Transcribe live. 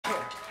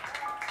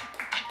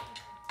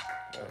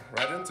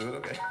Right into it,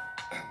 okay.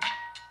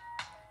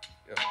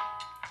 Yep.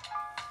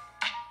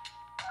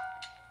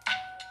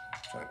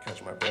 Trying to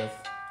catch my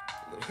breath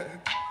a little bit.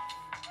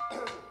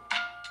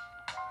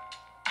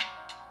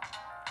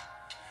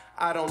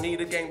 I don't need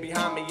a gang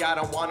behind me, I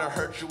don't wanna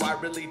hurt you, I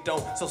really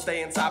don't. So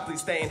stay inside,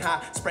 please staying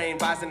high. Spraying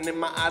Bison in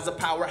my eyes, a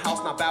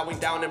powerhouse, not bowing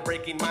down and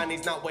breaking mine.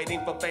 He's not waiting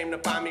for fame to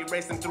find me,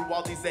 racing through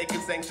all these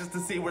acres, anxious to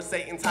see where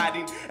Satan's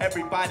hiding.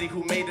 Everybody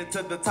who made it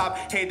to the top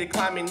hated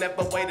climbing,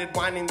 never waited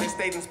whining. They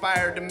stayed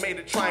inspired and made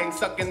it trying,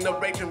 stuck in the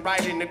rage and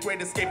writing. The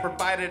great escape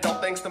provided,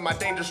 all thanks to my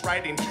dangerous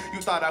writing.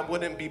 You thought I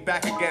wouldn't be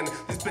back again,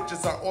 these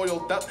bitches are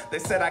oiled up. They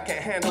said I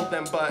can't handle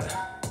them, but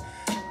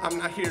I'm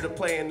not here to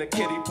play in the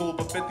kiddie pool,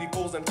 but 50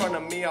 fools in front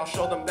of me, I'll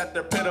show them that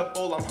they're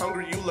pitiful. I'm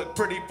hungry, you look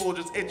pretty fool,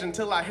 just itch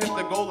until I hit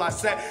the goal I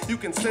set. You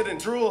can sit and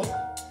drool.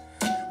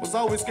 Was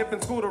always skipping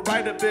school to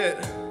write a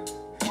bit.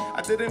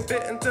 I didn't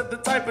fit into the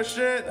type of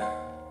shit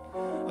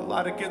a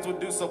lot of kids would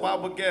do, so I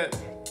would get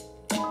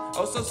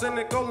oh so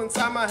cynical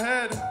inside my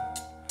head.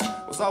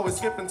 Was always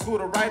skipping school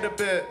to write a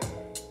bit.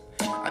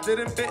 I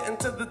didn't fit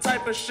into the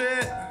type of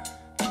shit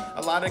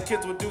a lot of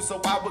kids would do,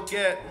 so I would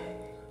get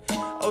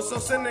oh so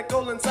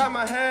cynical inside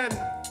my head.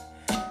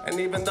 And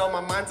even though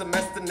my mind's a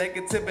mess, the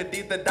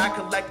negativity that I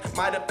collect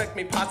might affect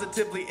me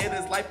positively. It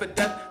is life or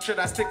death. Should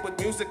I stick with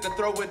music to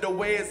throw it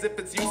away as if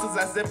it's useless?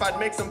 As if I'd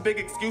make some big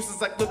excuses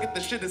like, look at the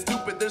shit is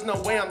stupid, there's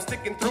no way I'm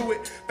sticking through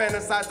it.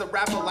 Fantasize the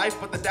rap of life,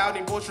 but the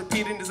doubting voice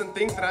repeating doesn't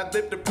think that I'd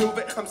live to prove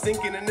it. I'm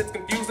sinking and it's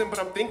confusing, but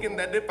I'm thinking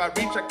that if I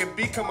reach I could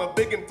become a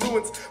big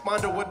influence.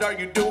 Wonder what are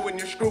you doing?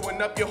 You're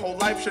screwing up your whole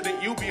life.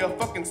 Shouldn't you be a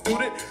fucking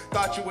student?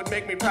 Thought you would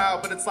make me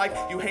proud, but it's like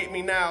you hate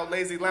me now.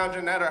 Lazy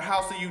lounging at our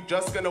house, are you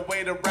just gonna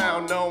wait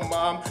around? No,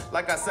 mom,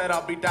 like I said,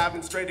 I'll be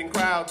diving straight in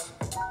crowds,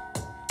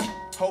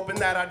 hoping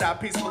that I die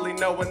peacefully,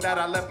 knowing that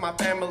I left my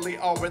family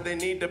all where they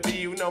need to be.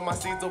 You know my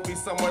seeds will be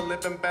somewhere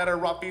living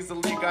better off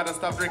easily. Gotta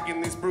stop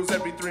drinking these brews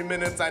every 3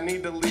 minutes, I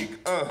need to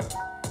leak.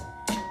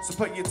 So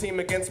put your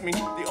team against me.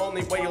 The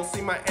only way you'll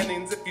see my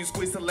endings if you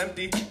squeeze till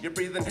empty. You're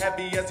breathing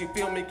heavy as you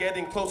feel me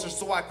getting closer,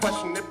 so I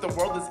question if the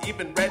world is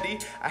even ready.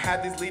 I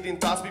had these leading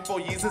thoughts before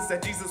Jesus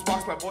said Jesus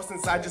walks. My voice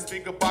inside your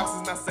speaker box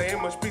is not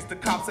saying much. Peace to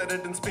cops said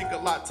it didn't speak a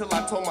lot till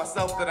I told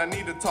myself that I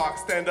need to talk.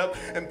 Stand up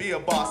and be a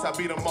boss, I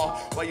beat them all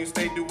while you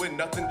stay doing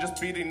nothing, just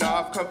beating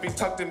off. Comfy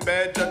tucked in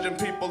bed, judging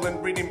people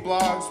and reading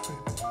blogs.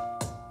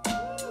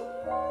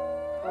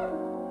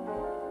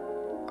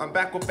 I'm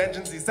back with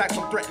vengeance, these acts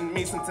don't threaten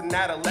me since an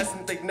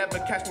adolescent. They'd never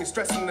catch me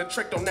stressing the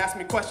trick, don't ask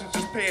me questions,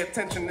 just pay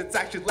attention. It's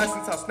actually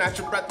lessons, I'll snatch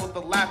your breath with a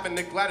laugh and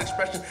a glad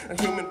expression.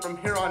 A human from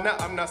here on out,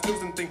 I'm not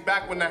snoozing, think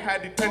back when I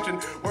had detention.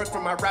 Work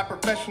for my rap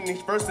profession,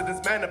 each verse it is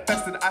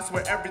manifested. I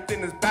swear everything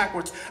is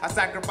backwards, I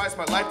sacrificed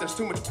my life, there's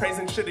too much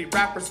praising shitty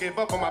rappers. Gave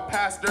up on my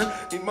pastor,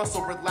 need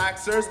muscle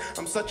relaxers,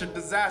 I'm such a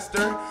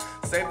disaster.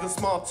 Save the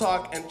small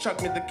talk and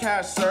chuck me the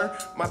cash, sir.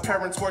 My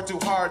parents worked too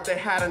hard, they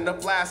had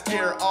enough last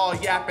year. All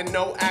yapping,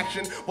 no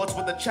action. What's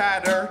with the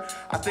chatter?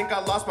 I think I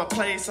lost my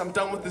place, I'm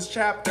done with this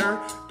chapter.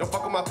 Don't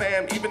fuck with my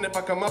fam, even if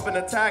I come up and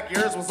attack.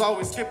 Yours was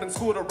always skipping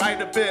school to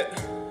write a bit.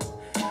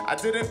 I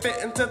didn't fit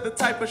into the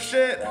type of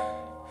shit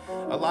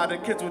a lot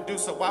of kids would do,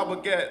 so I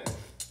would get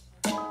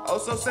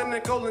oh so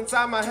cynical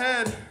inside my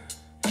head.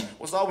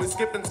 Was always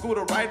skipping school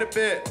to write a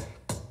bit.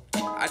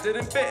 I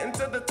didn't fit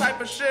into the type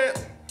of shit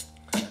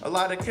a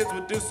lot of kids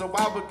would do, so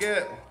I would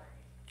get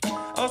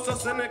oh so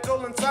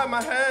cynical inside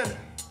my head.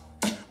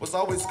 Was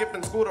always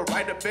skipping school to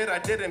write a bit. I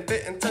didn't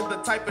fit into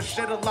the type of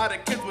shit a lot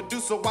of kids would do,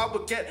 so I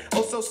would get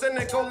oh so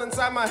cynical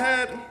inside my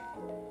head.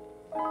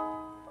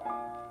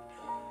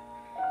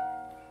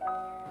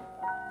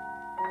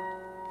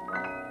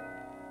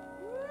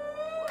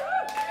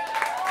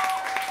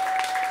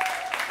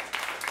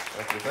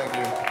 Thank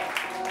you.